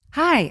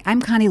Hi,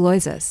 I'm Connie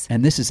Loizas.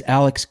 And this is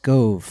Alex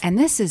Gove. And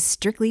this is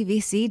Strictly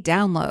VC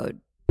Download.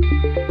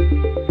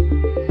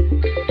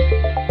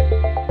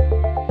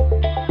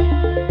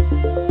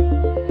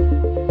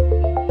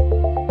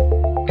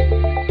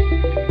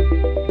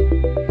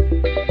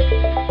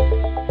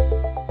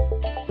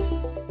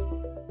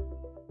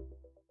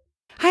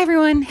 Hi,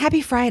 everyone.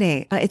 Happy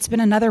Friday. It's been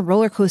another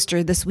roller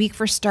coaster this week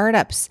for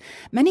startups,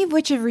 many of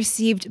which have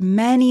received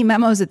many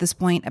memos at this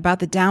point about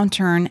the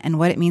downturn and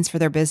what it means for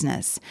their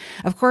business.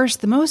 Of course,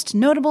 the most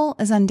notable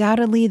is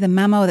undoubtedly the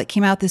memo that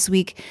came out this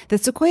week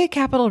that Sequoia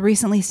Capital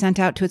recently sent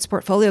out to its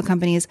portfolio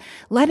companies,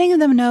 letting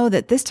them know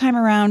that this time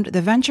around,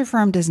 the venture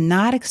firm does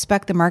not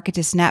expect the market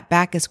to snap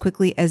back as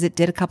quickly as it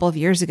did a couple of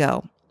years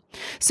ago.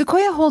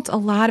 Sequoia holds a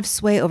lot of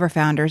sway over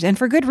founders, and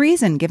for good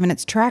reason, given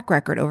its track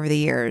record over the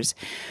years.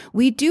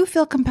 We do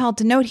feel compelled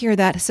to note here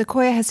that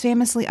Sequoia has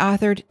famously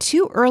authored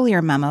two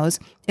earlier memos,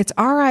 its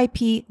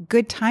RIP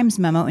Good Times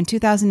memo in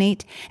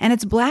 2008 and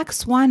its Black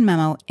Swan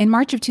memo in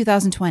March of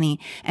 2020,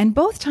 and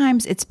both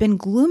times it's been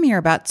gloomier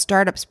about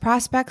startups'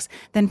 prospects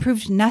than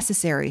proved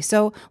necessary,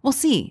 so we'll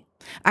see.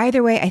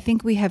 Either way, I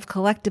think we have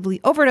collectively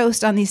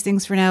overdosed on these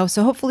things for now,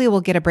 so hopefully we'll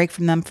get a break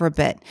from them for a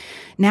bit.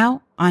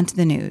 Now, on to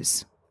the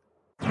news.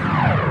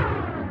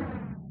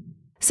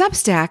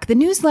 Substack, the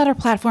newsletter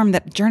platform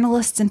that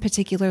journalists in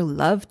particular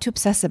love to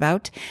obsess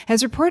about,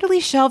 has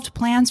reportedly shelved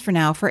plans for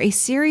now for a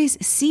Series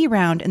C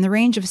round in the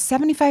range of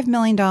 $75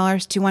 million to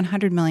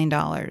 $100 million,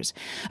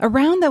 a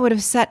round that would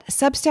have set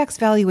Substack's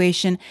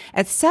valuation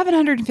at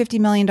 $750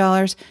 million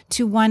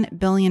to $1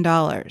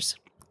 billion.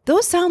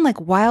 Those sound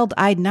like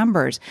wild-eyed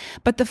numbers,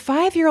 but the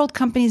 5-year-old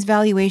company's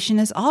valuation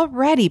is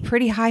already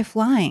pretty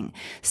high-flying,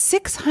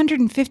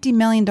 $650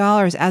 million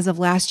as of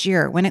last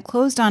year, when it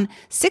closed on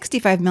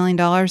 $65 million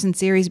in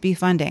Series B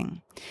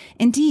funding.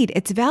 Indeed,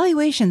 its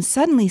valuation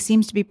suddenly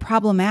seems to be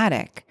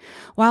problematic.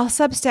 While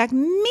Substack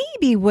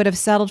maybe would have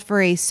settled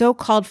for a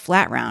so-called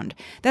flat round,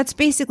 that's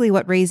basically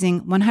what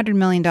raising $100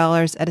 million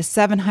at a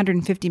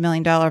 $750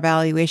 million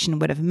valuation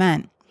would have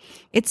meant.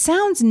 It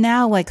sounds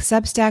now like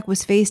Substack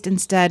was faced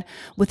instead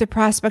with the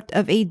prospect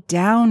of a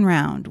down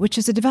round, which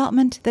is a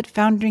development that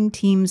founding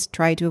teams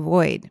try to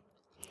avoid.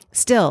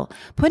 Still,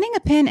 putting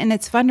a pin in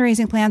its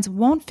fundraising plans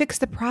won't fix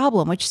the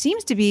problem, which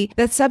seems to be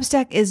that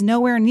Substack is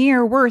nowhere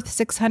near worth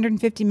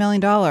 $650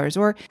 million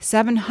or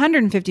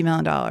 $750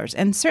 million,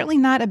 and certainly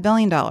not $1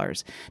 billion.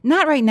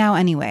 Not right now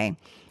anyway.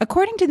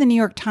 According to the New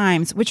York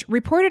Times, which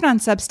reported on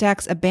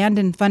Substack's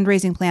abandoned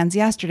fundraising plans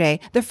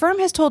yesterday, the firm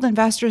has told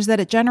investors that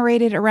it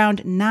generated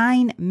around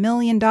 $9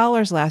 million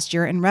last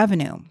year in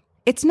revenue.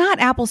 It's not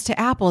apples to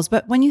apples,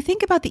 but when you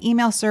think about the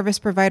email service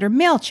provider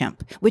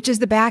MailChimp, which is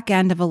the back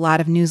end of a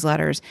lot of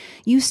newsletters,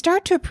 you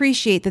start to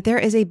appreciate that there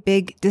is a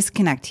big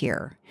disconnect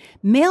here.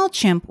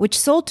 MailChimp, which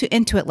sold to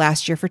Intuit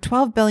last year for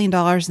 $12 billion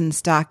in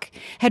stock,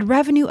 had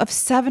revenue of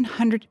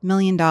 $700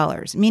 million,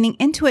 meaning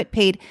Intuit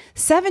paid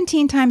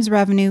 17 times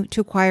revenue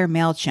to acquire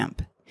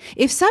MailChimp.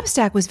 If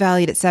Substack was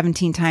valued at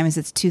 17 times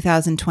its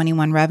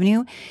 2021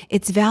 revenue,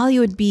 its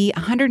value would be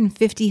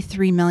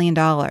 $153 million.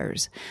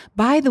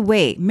 By the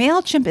way,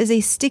 MailChimp is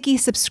a sticky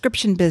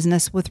subscription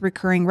business with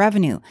recurring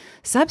revenue.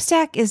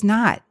 Substack is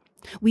not.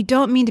 We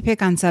don't mean to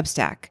pick on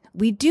Substack.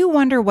 We do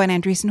wonder what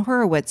Andreessen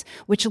Horowitz,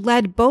 which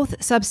led both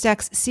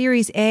Substack's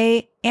Series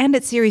A and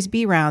its Series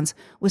B rounds,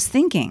 was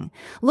thinking.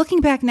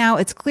 Looking back now,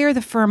 it's clear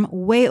the firm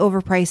way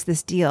overpriced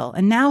this deal,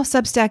 and now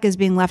Substack is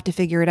being left to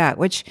figure it out,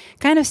 which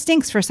kind of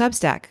stinks for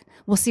Substack.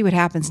 We'll see what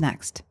happens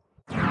next.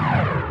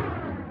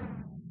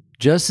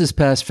 Just this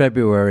past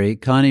February,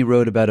 Connie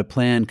wrote about a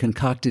plan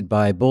concocted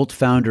by Bolt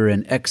founder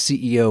and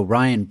ex-CEO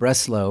Ryan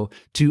Breslow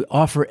to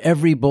offer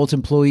every Bolt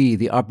employee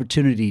the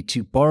opportunity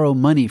to borrow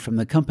money from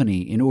the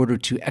company in order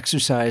to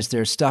exercise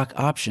their stock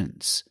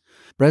options.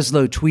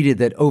 Breslow tweeted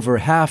that over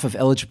half of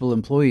eligible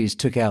employees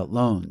took out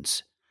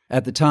loans.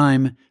 At the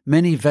time,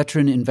 many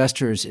veteran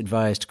investors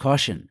advised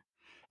caution.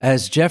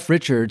 As Jeff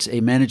Richards,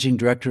 a managing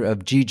director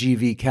of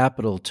GGV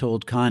Capital,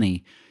 told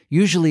Connie,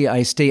 "Usually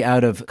I stay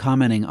out of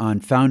commenting on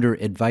founder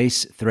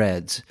advice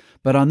threads,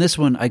 but on this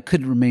one I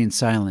couldn't remain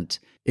silent.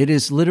 It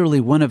is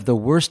literally one of the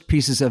worst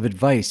pieces of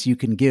advice you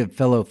can give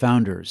fellow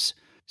founders.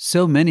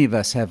 So many of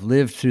us have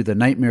lived through the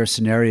nightmare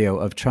scenario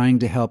of trying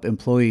to help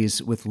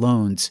employees with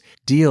loans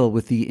deal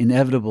with the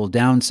inevitable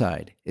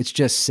downside. It's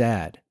just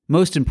sad.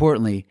 Most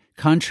importantly,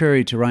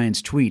 contrary to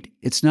Ryan's tweet,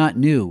 it's not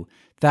new.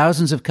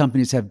 Thousands of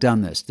companies have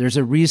done this. There's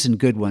a reason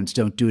good ones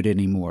don't do it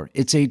anymore.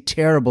 It's a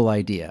terrible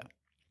idea."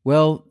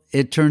 Well,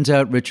 it turns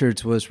out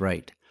Richards was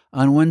right.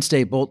 On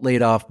Wednesday, Bolt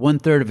laid off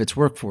 1/3 of its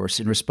workforce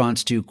in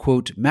response to,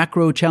 quote,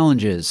 macro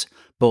challenges,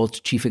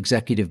 Bolt chief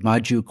executive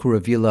Maju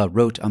Kuravilla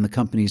wrote on the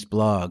company's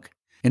blog.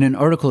 In an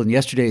article in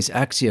yesterday's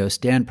Axios,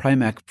 Dan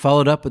Primack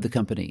followed up with the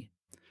company.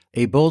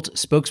 A Bolt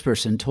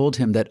spokesperson told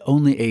him that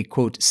only a,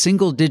 quote,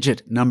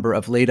 single-digit number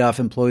of laid-off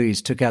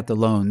employees took out the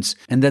loans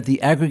and that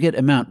the aggregate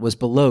amount was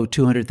below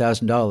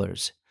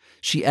 $200,000.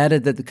 She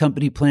added that the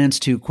company plans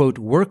to, quote,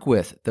 work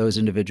with those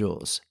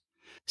individuals.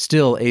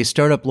 Still, a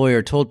startup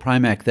lawyer told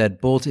Primack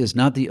that Bolt is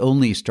not the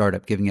only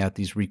startup giving out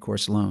these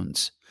recourse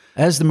loans.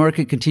 As the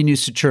market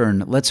continues to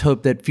churn, let's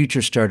hope that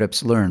future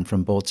startups learn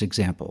from Bolt's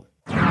example.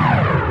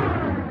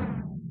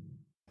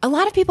 A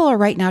lot of people are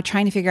right now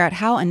trying to figure out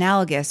how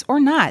analogous or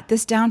not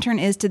this downturn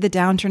is to the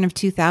downturn of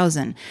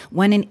 2000,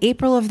 when in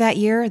April of that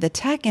year, the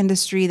tech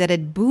industry that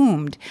had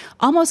boomed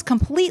almost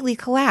completely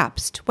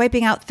collapsed,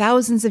 wiping out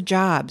thousands of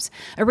jobs,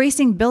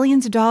 erasing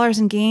billions of dollars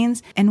in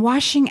gains, and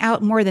washing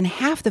out more than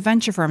half the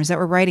venture firms that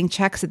were writing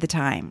checks at the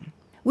time.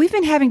 We've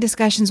been having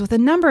discussions with a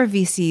number of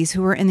VCs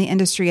who were in the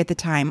industry at the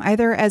time,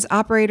 either as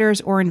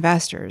operators or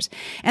investors,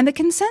 and the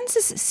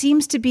consensus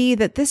seems to be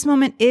that this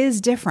moment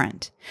is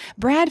different.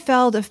 Brad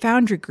Feld of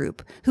Foundry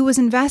Group, who was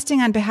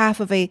investing on behalf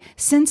of a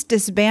since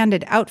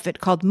disbanded outfit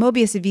called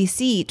Mobius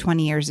VC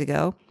 20 years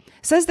ago,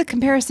 says the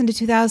comparison to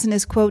 2000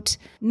 is, quote,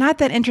 not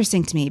that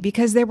interesting to me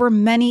because there were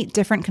many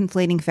different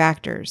conflating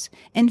factors.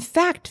 In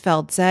fact,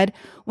 Feld said,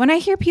 when I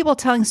hear people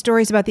telling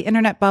stories about the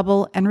internet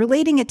bubble and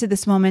relating it to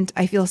this moment,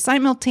 I feel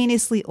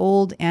simultaneously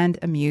old and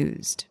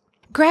amused.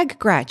 Greg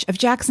Gretsch of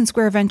Jackson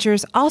Square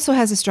Ventures also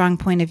has a strong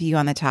point of view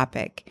on the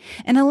topic.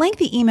 In a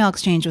lengthy email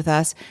exchange with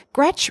us,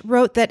 Gretsch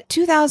wrote that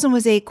 2000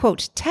 was a,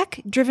 quote,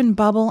 tech-driven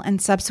bubble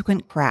and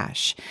subsequent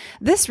crash.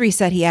 This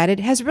reset, he added,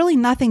 has really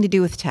nothing to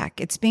do with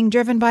tech. It's being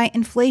driven by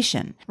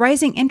inflation,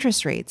 rising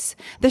interest rates,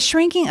 the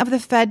shrinking of the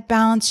Fed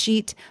balance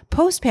sheet,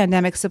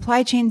 post-pandemic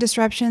supply chain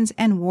disruptions,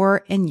 and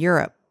war in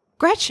Europe.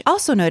 Gretsch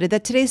also noted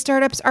that today's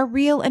startups are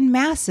real and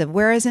massive,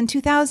 whereas in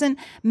 2000,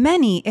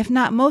 many, if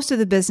not most of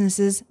the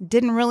businesses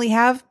didn't really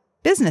have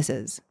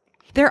businesses.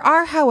 There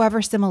are,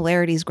 however,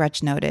 similarities,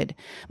 Gretsch noted.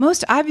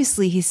 Most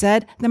obviously, he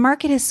said, the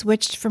market has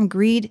switched from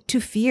greed to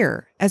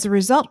fear. As a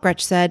result,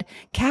 Gretsch said,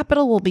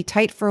 capital will be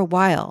tight for a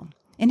while.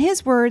 In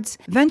his words,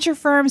 venture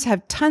firms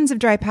have tons of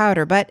dry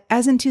powder, but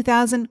as in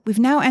 2000, we've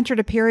now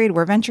entered a period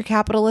where venture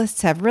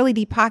capitalists have really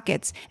deep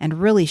pockets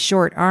and really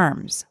short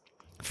arms.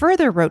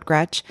 Further, wrote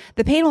Gretsch,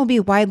 the pain will be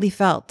widely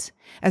felt.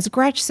 As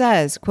Gretsch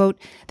says, quote,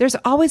 there's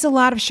always a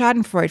lot of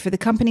schadenfreude for the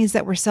companies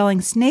that were selling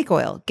snake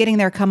oil, getting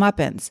their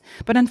comeuppance.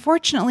 But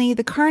unfortunately,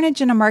 the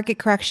carnage in a market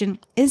correction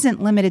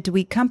isn't limited to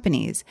weak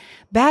companies.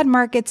 Bad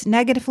markets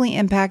negatively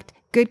impact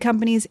good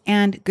companies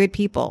and good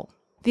people.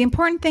 The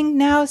important thing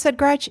now, said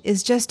Gretsch,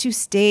 is just to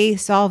stay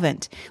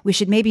solvent. We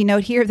should maybe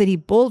note here that he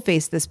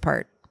bold-faced this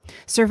part.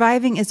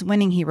 Surviving is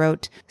winning, he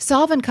wrote.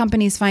 Solvent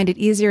companies find it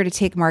easier to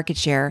take market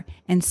share,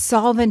 and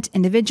solvent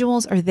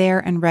individuals are there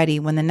and ready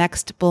when the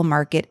next bull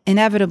market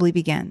inevitably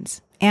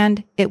begins.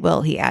 And it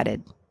will, he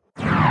added.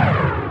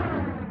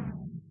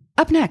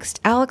 Up next,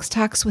 Alex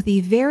talks with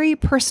the very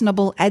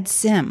personable Ed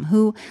Sim,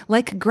 who,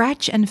 like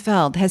Gretsch and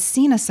Feld, has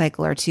seen a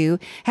cycle or two,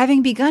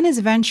 having begun his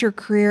venture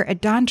career at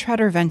Don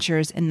Treader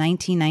Ventures in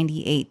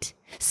 1998.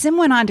 Sim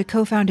went on to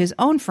co-found his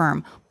own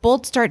firm,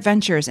 Bold Start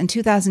Ventures, in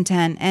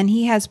 2010, and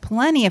he has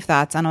plenty of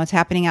thoughts on what's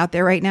happening out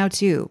there right now,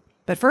 too.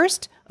 But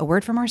first, a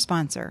word from our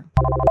sponsor.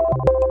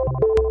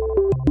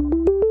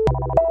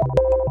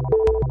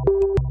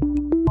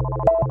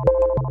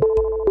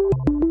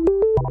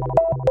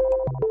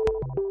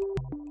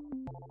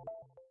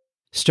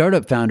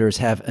 Startup founders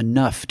have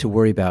enough to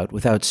worry about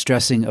without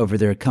stressing over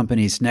their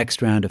company's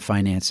next round of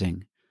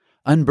financing.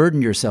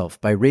 Unburden yourself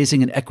by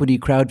raising an equity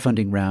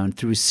crowdfunding round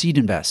through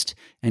SeedInvest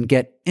and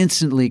get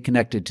instantly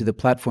connected to the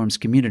platform's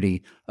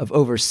community of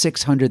over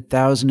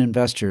 600,000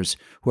 investors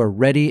who are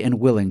ready and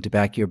willing to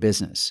back your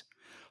business.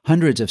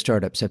 Hundreds of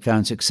startups have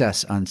found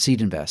success on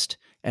SeedInvest,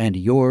 and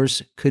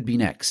yours could be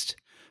next.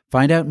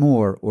 Find out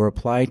more or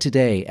apply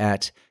today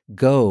at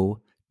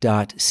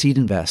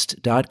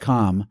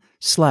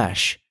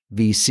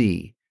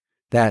go.seedinvest.com/VC.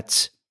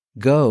 That's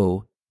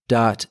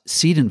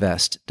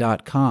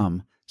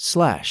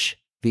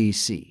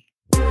go.seedinvest.com/VC.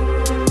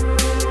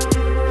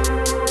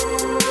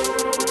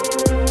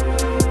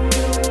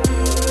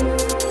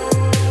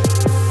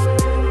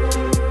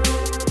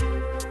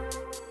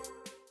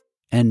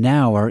 And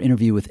now our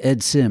interview with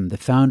Ed Sim, the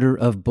founder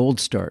of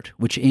BoldStart,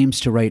 which aims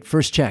to write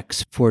first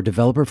checks for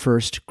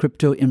developer-first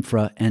crypto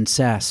infra and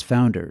SaaS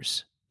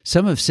founders.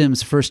 Some of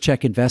Sim's first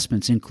check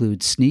investments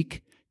include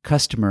Sneak,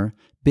 Customer,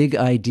 Big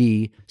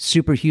ID,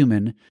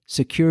 Superhuman,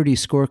 Security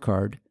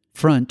Scorecard,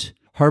 Front,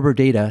 Harbor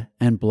Data,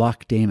 and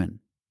Block Daemon.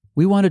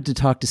 We wanted to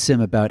talk to Sim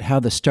about how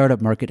the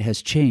startup market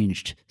has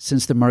changed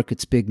since the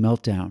market's big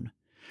meltdown.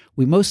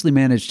 We mostly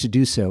managed to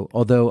do so,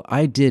 although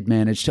I did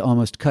manage to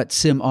almost cut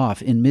Sim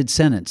off in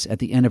mid-sentence at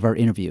the end of our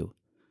interview.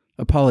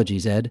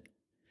 Apologies, Ed.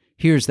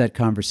 Here's that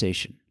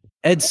conversation.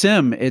 Ed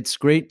Sim, it's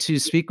great to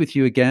speak with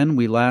you again.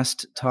 We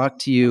last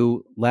talked to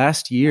you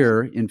last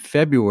year in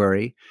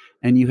February,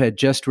 and you had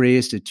just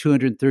raised a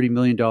 $230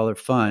 million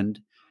fund.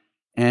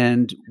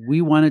 And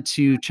we wanted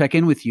to check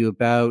in with you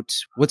about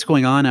what's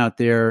going on out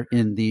there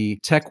in the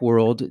tech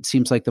world. It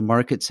seems like the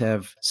markets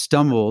have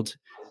stumbled.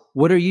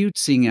 What are you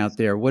seeing out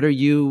there? What are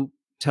you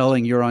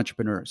telling your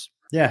entrepreneurs?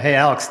 Yeah. Hey,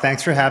 Alex,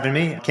 thanks for having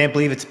me. I can't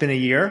believe it's been a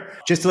year.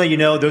 Just to let you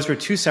know, those were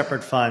two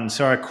separate funds.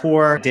 So our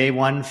core day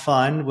one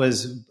fund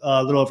was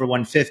a little over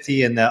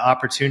 150, and the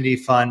opportunity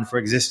fund for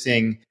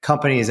existing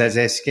companies as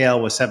they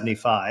scale was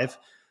 75.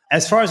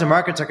 As far as the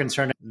markets are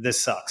concerned,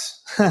 this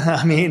sucks.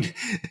 I mean,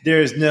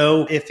 there's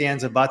no ifs,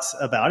 ands, or buts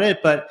about it.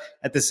 But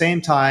at the same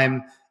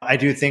time, I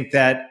do think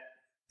that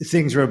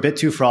things are a bit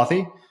too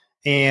frothy.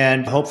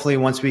 And hopefully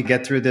once we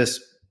get through this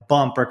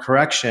bump or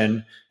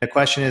correction, the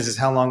question is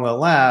how long will it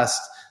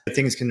last?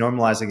 Things can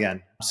normalize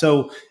again.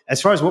 So as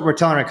far as what we're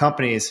telling our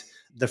companies,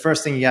 the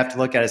first thing you have to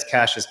look at is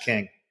cash is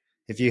king.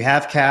 If you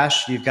have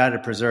cash, you've got to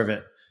preserve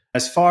it.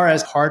 As far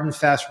as hard and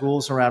fast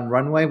rules around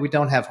runway, we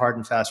don't have hard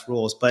and fast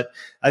rules, but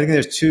I think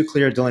there's two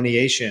clear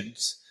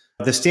delineations.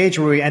 The stage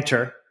where we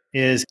enter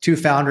is two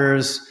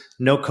founders,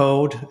 no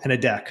code, and a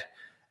deck.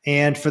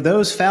 And for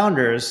those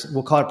founders,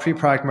 we'll call it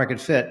pre-product market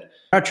fit.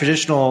 Our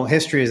traditional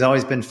history has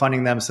always been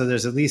funding them, so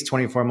there's at least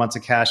 24 months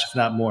of cash, if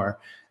not more.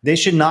 They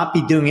should not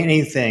be doing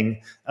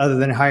anything other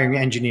than hiring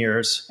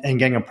engineers and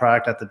getting a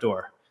product at the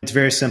door. It's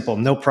very simple.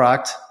 No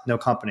product, no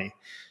company.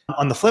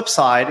 On the flip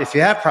side, if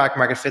you have product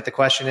market fit, the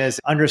question is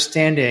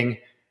understanding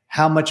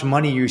how much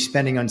money you're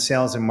spending on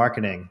sales and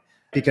marketing,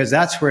 because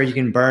that's where you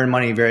can burn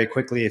money very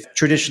quickly. If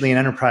traditionally in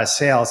enterprise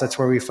sales, that's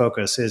where we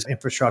focus is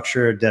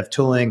infrastructure, dev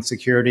tooling,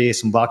 security,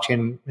 some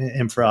blockchain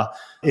infra.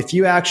 If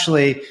you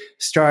actually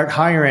start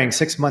hiring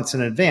 6 months in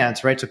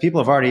advance, right? So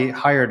people have already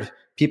hired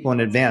people in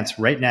advance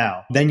right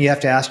now. Then you have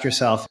to ask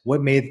yourself,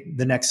 what made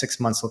the next 6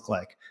 months look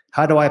like?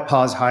 How do I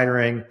pause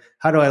hiring?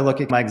 How do I look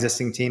at my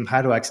existing team?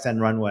 How do I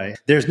extend runway?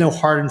 There's no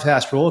hard and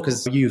fast rule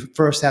because you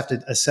first have to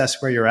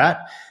assess where you're at.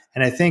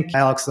 And I think,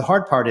 Alex, the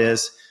hard part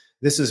is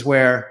this is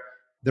where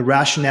the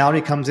rationality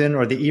comes in,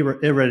 or the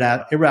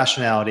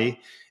irrationality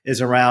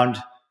is around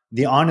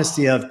the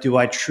honesty of, do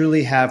I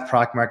truly have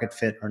product market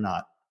fit or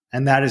not?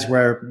 And that is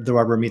where the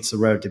rubber meets the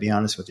road, to be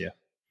honest with you.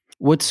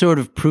 What sort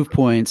of proof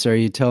points are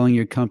you telling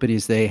your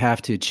companies they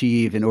have to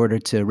achieve in order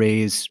to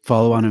raise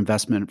follow-on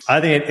investment?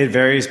 I think it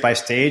varies by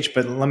stage,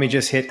 but let me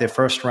just hit the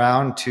first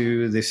round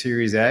to the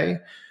Series A.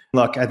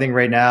 Look, I think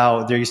right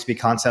now there used to be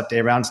concept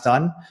A rounds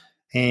done,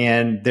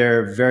 and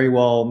there very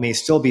well may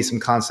still be some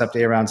concept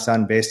A rounds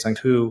done based on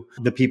who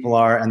the people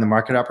are and the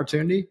market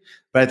opportunity.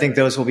 But I think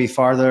those will be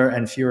farther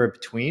and fewer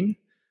between.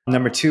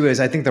 Number two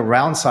is I think the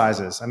round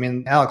sizes. I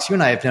mean, Alex, you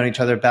and I have known each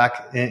other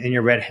back in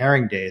your red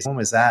herring days. When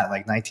was that?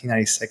 Like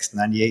 1996,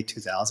 98,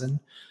 2000? Do you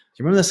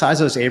remember the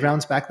size of those A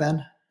rounds back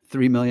then?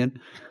 3 million.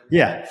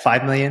 Yeah,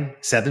 5 million,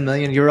 7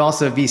 million. You were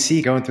also a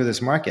VC going through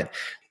this market.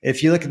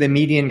 If you look at the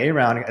median A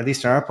round, at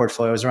least in our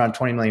portfolio, it was around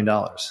 $20 million.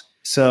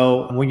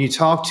 So when you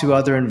talk to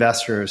other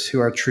investors who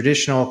are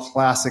traditional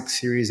classic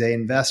Series A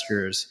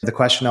investors, the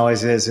question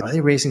always is, are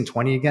they raising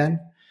 20 again?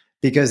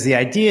 Because the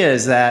idea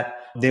is that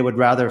they would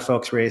rather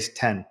folks raise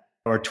 10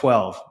 or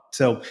 12.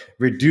 So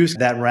reduce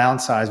that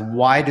round size.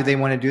 Why do they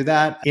want to do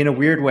that? In a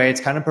weird way, it's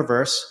kind of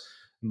perverse.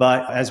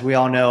 But as we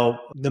all know,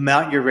 the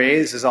amount you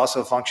raise is also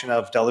a function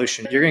of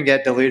dilution. You're going to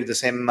get diluted the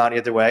same amount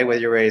either way,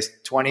 whether you raise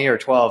 20 or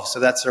 12. So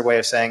that's their way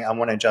of saying, I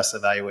want to adjust the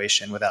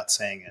valuation without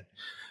saying it.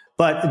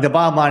 But the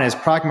bottom line is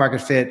product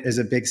market fit is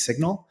a big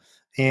signal.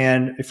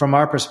 And from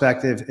our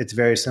perspective, it's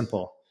very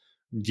simple.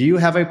 Do you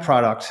have a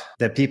product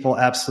that people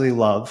absolutely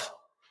love?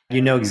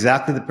 You know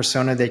exactly the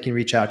persona they can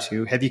reach out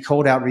to. Have you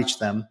cold outreach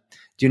them?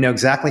 Do you know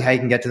exactly how you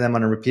can get to them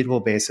on a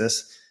repeatable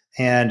basis?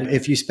 And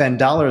if you spend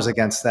dollars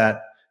against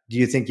that, do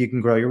you think you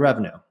can grow your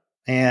revenue?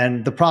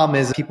 And the problem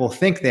is people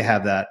think they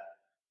have that,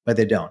 but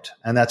they don't.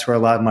 And that's where a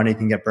lot of money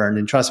can get burned.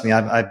 And trust me,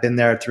 I've been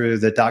there through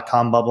the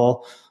dot-com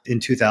bubble in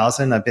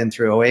 2000. I've been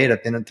through 2008.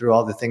 I've been through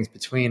all the things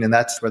between. And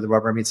that's where the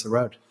rubber meets the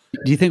road.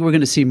 Do you think we're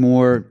going to see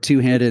more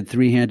two-handed,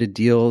 three-handed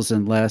deals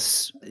and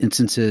less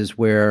instances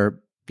where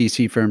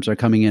VC firms are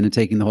coming in and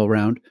taking the whole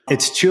round?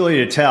 It's too early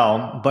to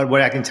tell. But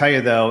what I can tell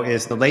you, though,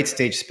 is the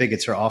late-stage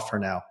spigots are off for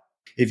now.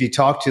 If you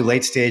talk to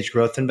late-stage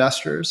growth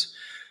investors,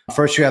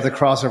 first you have the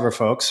crossover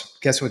folks.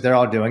 Guess what they're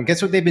all doing?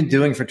 Guess what they've been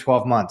doing for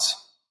 12 months?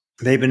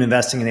 They've been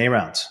investing in A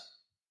rounds.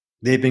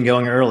 They've been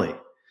going early.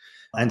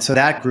 And so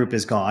that group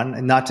is gone.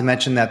 And not to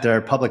mention that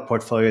their public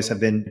portfolios have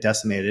been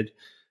decimated.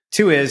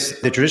 Two is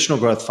the traditional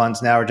growth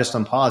funds now are just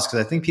on pause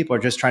because I think people are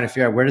just trying to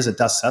figure out where does the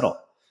dust settle?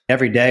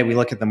 Every day we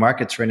look at the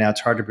markets right now, it's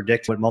hard to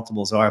predict what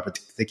multiples are, but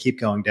they keep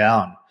going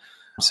down.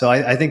 So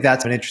I think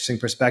that's an interesting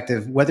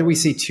perspective. Whether we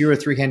see 2 or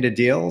 3-handed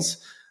deals,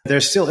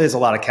 there still is a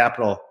lot of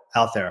capital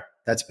out there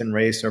that's been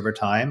raised over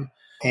time.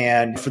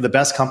 And for the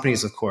best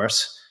companies, of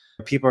course,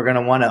 people are going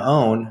to want to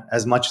own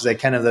as much as they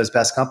can of those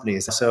best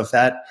companies. So if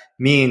that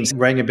means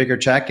writing a bigger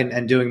check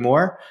and doing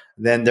more,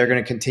 then they're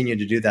going to continue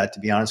to do that, to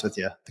be honest with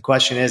you. The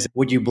question is,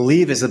 would you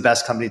believe is the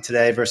best company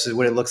today versus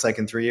what it looks like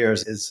in 3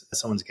 years is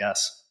someone's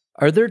guess.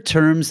 Are there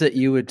terms that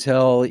you would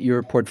tell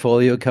your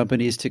portfolio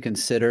companies to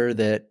consider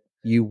that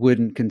you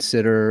wouldn't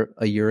consider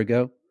a year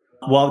ago?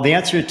 Well, the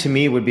answer to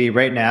me would be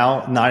right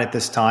now, not at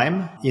this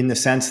time, in the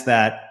sense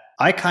that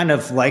I kind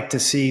of like to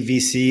see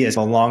VC as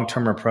a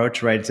long-term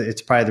approach, right?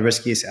 It's probably the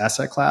riskiest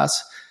asset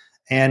class.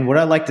 And what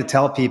I like to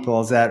tell people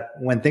is that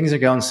when things are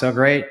going so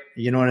great,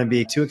 you don't want to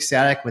be too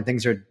ecstatic. When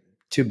things are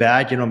too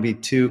bad, you don't want to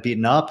be too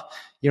beaten up.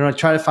 You want to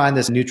try to find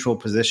this neutral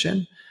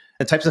position.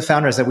 The types of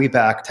founders that we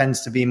back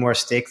tends to be more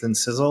steak than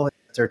sizzle.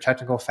 They're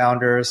technical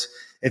founders.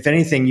 If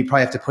anything, you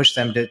probably have to push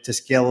them to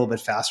scale a little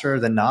bit faster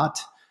than not.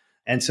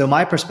 And so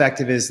my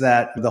perspective is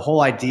that the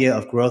whole idea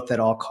of growth at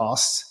all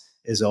costs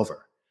is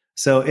over.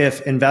 So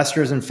if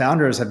investors and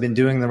founders have been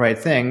doing the right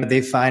thing,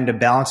 they find a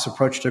balanced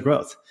approach to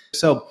growth.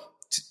 So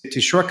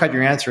to shortcut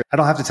your answer, I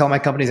don't have to tell my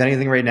companies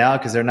anything right now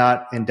because they're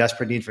not in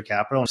desperate need for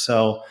capital.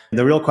 So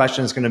the real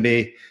question is going to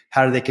be,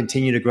 how do they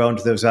continue to grow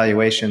into those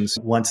valuations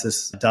once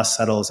this dust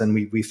settles and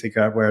we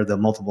figure out where the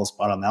multiples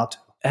bottom out to?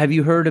 Have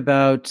you heard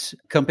about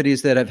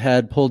companies that have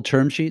had pulled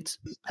term sheets?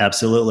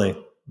 Absolutely.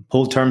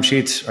 Pulled term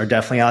sheets are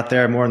definitely out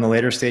there, more on the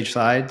later stage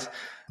side.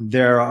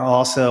 There are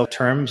also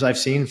terms I've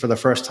seen. For the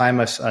first time,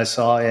 I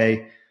saw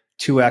a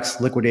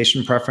 2x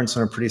liquidation preference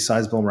on a pretty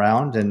sizable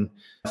round, and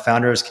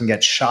founders can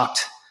get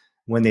shocked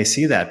when they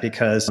see that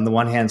because on the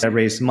one hand, I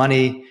raised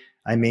money,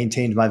 I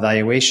maintained my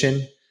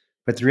valuation.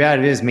 But the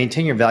reality is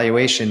maintaining your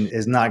valuation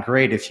is not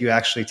great if you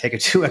actually take a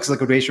 2x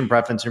liquidation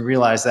preference and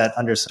realize that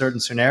under certain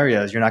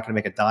scenarios, you're not going to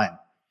make a dime.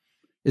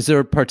 Is there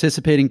a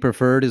participating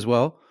preferred as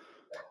well?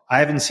 I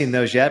haven't seen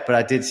those yet, but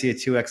I did see a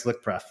 2x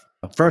lick pref.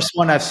 First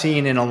one I've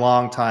seen in a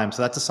long time.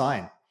 So that's a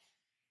sign.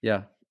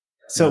 Yeah.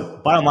 So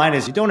bottom line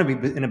is you don't want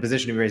to be in a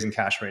position to be raising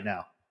cash right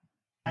now.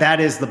 That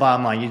is the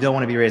bottom line. You don't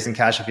want to be raising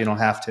cash if you don't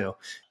have to.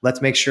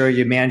 Let's make sure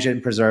you manage it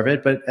and preserve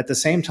it. But at the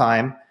same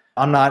time,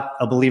 I'm not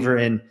a believer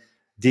in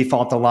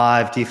default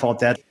alive, default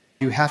dead.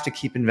 You have to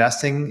keep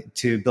investing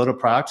to build a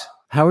product.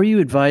 How are you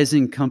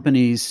advising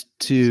companies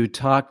to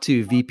talk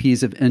to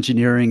VPs of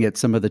engineering at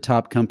some of the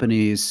top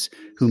companies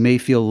who may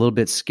feel a little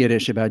bit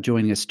skittish about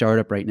joining a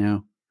startup right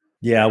now?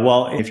 Yeah,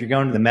 well, if you're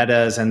going to the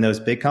Metas and those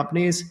big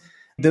companies,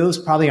 those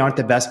probably aren't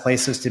the best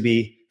places to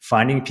be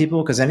finding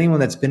people because anyone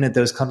that's been at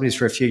those companies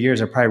for a few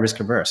years are probably risk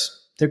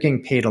averse. They're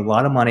getting paid a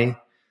lot of money.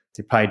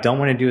 They probably don't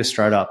want to do a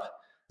startup.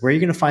 Where you're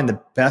going to find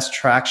the best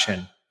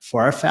traction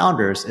for our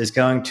founders is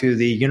going to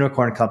the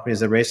unicorn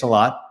companies that raise a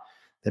lot,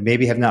 that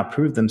maybe have not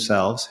proved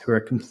themselves, who are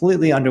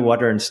completely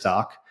underwater in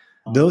stock.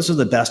 Those are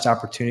the best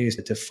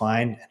opportunities to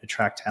find and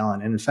attract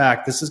talent. And in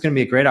fact, this is going to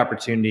be a great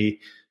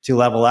opportunity to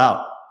level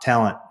out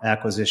talent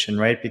acquisition,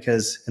 right?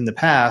 Because in the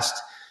past,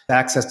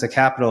 access to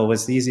capital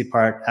was the easy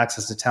part.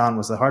 Access to talent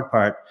was the hard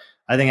part.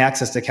 I think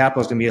access to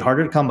capital is going to be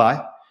harder to come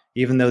by,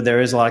 even though there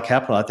is a lot of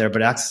capital out there,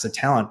 but access to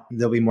talent,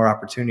 there'll be more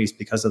opportunities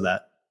because of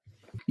that.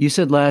 You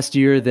said last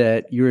year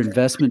that your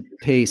investment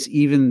pace,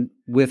 even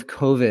with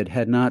COVID,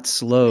 had not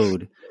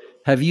slowed.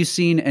 Have you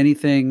seen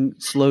anything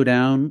slow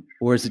down,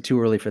 or is it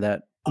too early for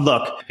that?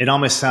 Look, it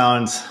almost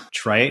sounds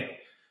trite,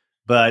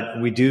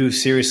 but we do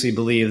seriously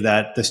believe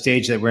that the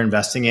stage that we're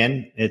investing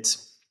in,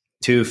 it's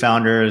two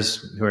founders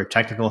who are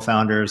technical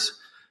founders,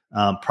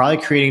 probably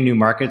creating new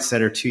markets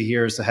that are 2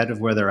 years ahead of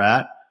where they're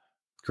at.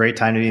 Great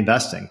time to be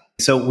investing.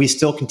 So we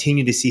still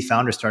continue to see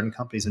founders starting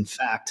companies. In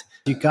fact,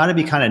 you've got to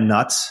be kind of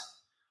nuts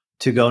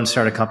to go and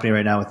start a company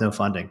right now with no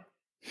funding,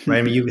 right?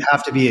 I mean, you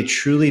have to be a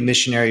truly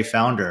missionary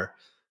founder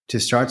to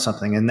start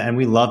something. And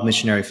we love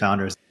missionary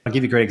founders. I'll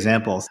give you great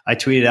examples. I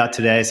tweeted out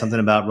today something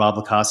about Rob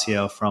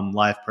LoCascio from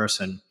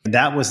LivePerson.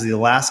 That was the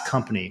last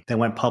company that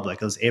went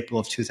public. It was April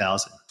of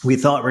 2000. We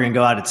thought we were going to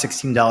go out at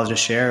 $16 a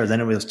share.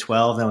 Then it was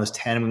 12, then it was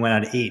 10, and we went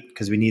out at 8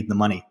 because we needed the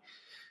money.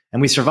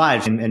 And we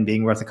survived and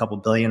being worth a couple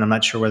billion. I'm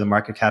not sure where the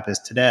market cap is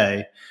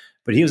today,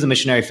 but he was a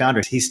missionary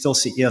founder. He's still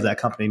CEO of that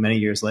company many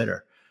years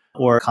later.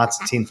 Or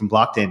Constantine from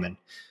Blockdaemon.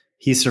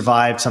 He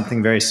survived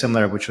something very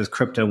similar, which was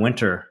crypto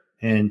winter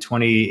in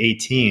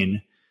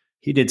 2018.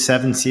 He did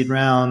 7 seed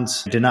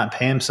rounds, did not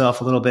pay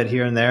himself a little bit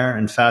here and there.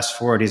 And fast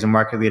forward, he's a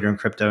market leader in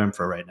crypto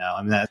info right now.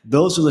 I mean,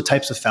 those are the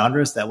types of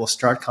founders that will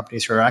start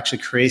companies who are actually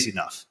crazy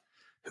enough,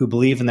 who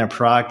believe in their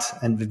product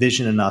and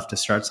vision enough to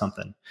start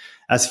something.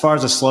 As far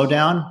as a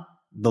slowdown,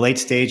 the late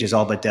stage is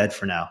all but dead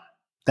for now.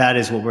 That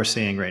is what we're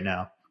seeing right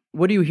now.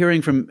 What are you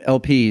hearing from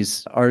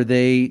LPs? Are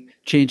they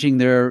changing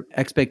their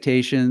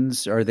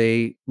expectations? Are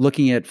they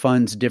looking at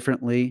funds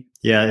differently?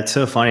 Yeah, it's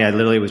so funny. I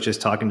literally was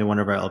just talking to one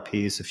of our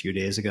LPs a few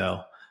days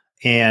ago.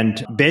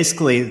 And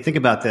basically, think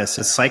about this.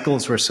 The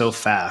cycles were so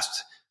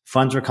fast.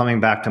 Funds were coming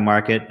back to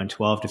market in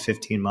 12 to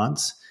 15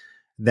 months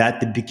that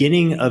the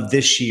beginning of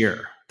this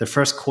year, the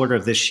first quarter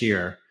of this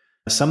year,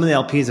 some of the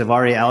LPs have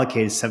already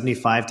allocated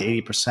 75 to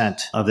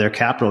 80% of their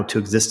capital to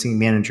existing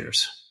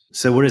managers.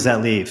 So what does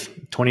that leave?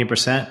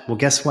 20%? Well,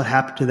 guess what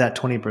happened to that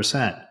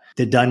 20%?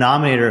 The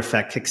denominator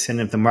effect kicks in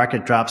if the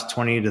market drops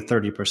 20 to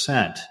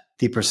 30%.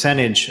 The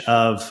percentage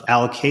of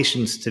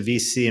allocations to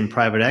VC and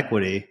private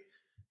equity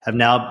have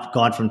now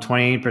gone from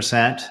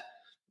 20%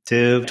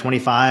 to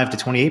 25 to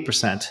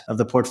 28% of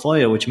the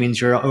portfolio, which means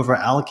you're over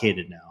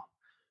allocated now.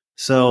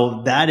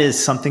 So that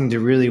is something to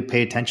really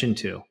pay attention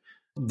to.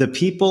 The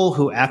people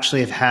who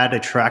actually have had a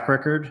track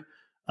record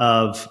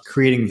of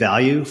creating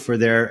value for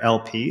their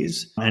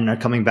LPs and are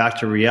coming back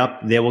to re-up,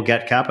 they will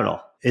get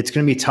capital. It's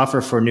going to be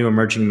tougher for new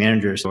emerging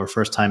managers or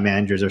first-time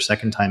managers or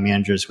second-time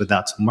managers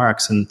without some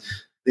marks. And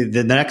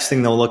the next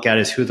thing they'll look at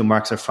is who the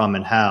marks are from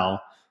and how.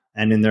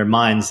 And in their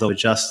minds, they'll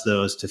adjust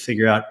those to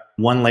figure out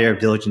one layer of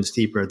diligence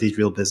deeper, are these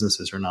real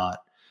businesses or not.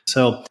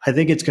 So I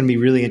think it's going to be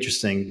really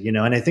interesting,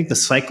 and I think the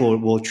cycle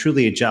will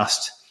truly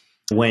adjust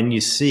when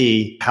you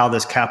see how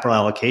this capital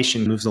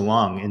allocation moves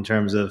along in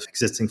terms of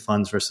existing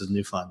funds versus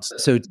new funds.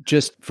 So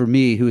just for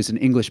me, who is an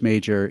English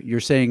major, you're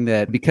saying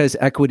that because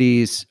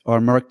equities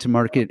are marked to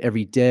market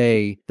every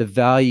day, the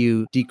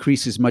value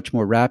decreases much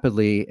more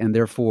rapidly, and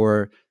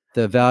therefore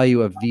the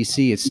value of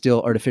VC is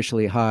still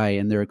artificially high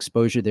and their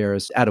exposure there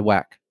is out of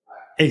whack.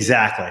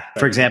 Exactly.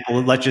 For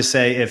example, let's just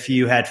say if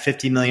you had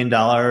 $50 million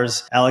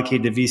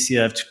allocated to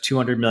VC of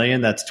 $200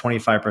 million, that's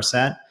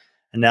 25%.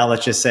 And now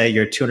let's just say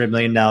your $200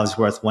 million now is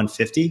worth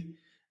 150.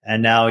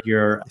 And now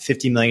your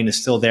 50 million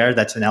is still there.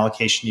 That's an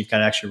allocation you've got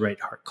to actually write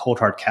cold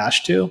hard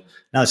cash to.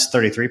 Now it's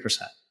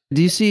 33%.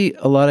 Do you see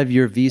a lot of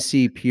your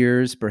VC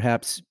peers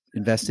perhaps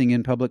investing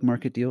in public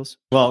market deals?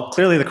 Well,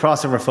 clearly the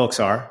crossover folks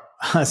are.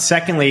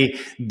 Secondly,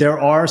 there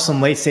are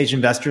some late stage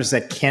investors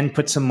that can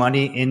put some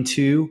money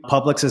into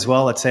publics as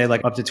well. Let's say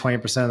like up to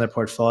 20% of their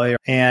portfolio.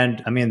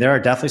 And I mean, there are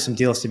definitely some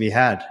deals to be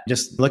had.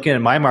 Just looking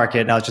at my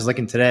market, I was just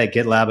looking today,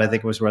 GitLab, I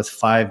think it was worth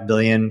 5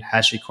 billion,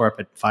 HashiCorp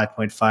at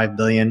 5.5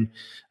 billion.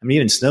 I mean,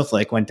 even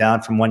Snowflake went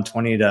down from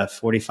 120 to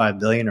 45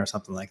 billion or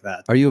something like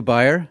that. Are you a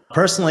buyer?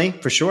 Personally,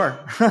 for sure.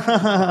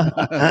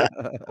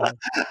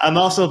 I'm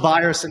also a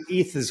buyer of some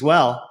ETH as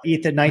well.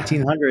 ETH at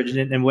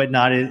 1900 and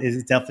whatnot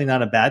is definitely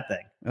not a bad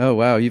thing. Oh,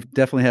 wow. You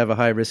definitely have a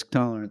high risk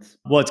tolerance.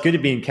 Well, it's good to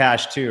be in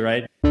cash too,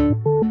 right?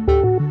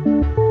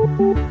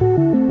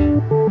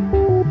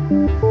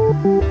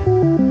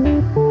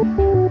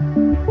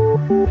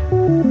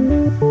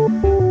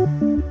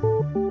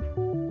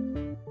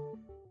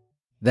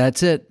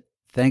 That's it.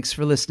 Thanks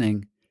for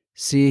listening.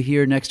 See you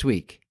here next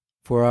week.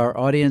 For our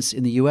audience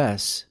in the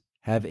U.S.,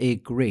 have a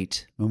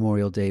great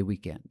Memorial Day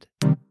weekend.